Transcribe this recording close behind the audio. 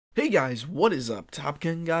Hey guys, what is up? Top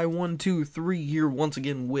Gun Guy 123 here once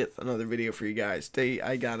again with another video for you guys. Today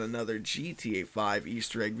I got another GTA 5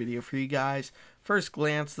 Easter egg video for you guys. First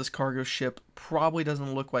glance, this cargo ship probably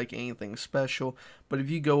doesn't look like anything special, but if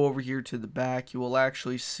you go over here to the back, you will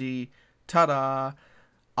actually see, ta-da,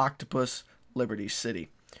 Octopus Liberty City.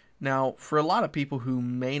 Now, for a lot of people who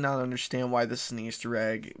may not understand why this is an Easter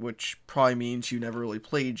egg, which probably means you never really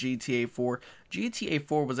played GTA 4, GTA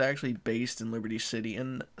 4 was actually based in Liberty City,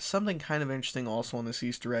 and something kind of interesting also on this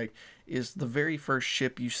Easter egg is the very first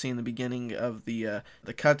ship you see in the beginning of the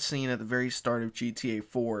cutscene at the very start of GTA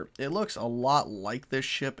 4. It looks a lot like this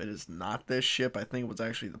ship. It is not this ship. I think it was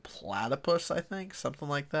actually the Platypus, I think, something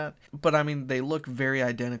like that. But I mean, they look very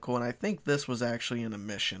identical, and I think this was actually in a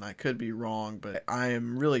mission. I could be wrong, but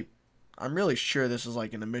I'm really sure this is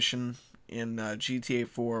like an mission in GTA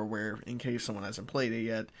 4 where, in case someone hasn't played it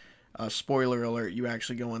yet, spoiler alert, you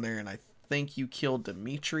actually go in there and I think you kill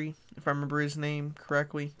Dimitri, if I remember his name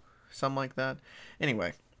correctly, something like that.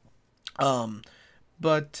 Anyway, I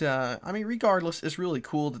mean, regardless, it's really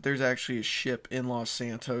cool that there's actually a ship in Los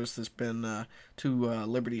Santos that's been to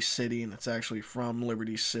Liberty City, and it's actually from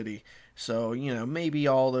Liberty City. So, you know, maybe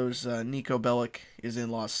all those Nico Bellic is in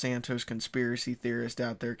Los Santos conspiracy theorists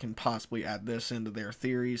out there can possibly add this into their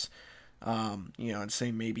theories. You know, and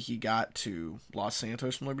say maybe he got to Los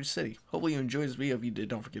Santos from Liberty City. Hopefully you enjoyed this video. If you did,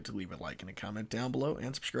 don't forget to leave a like and a comment down below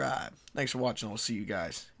and subscribe. Thanks for watching. I'll see you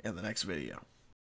guys in the next video.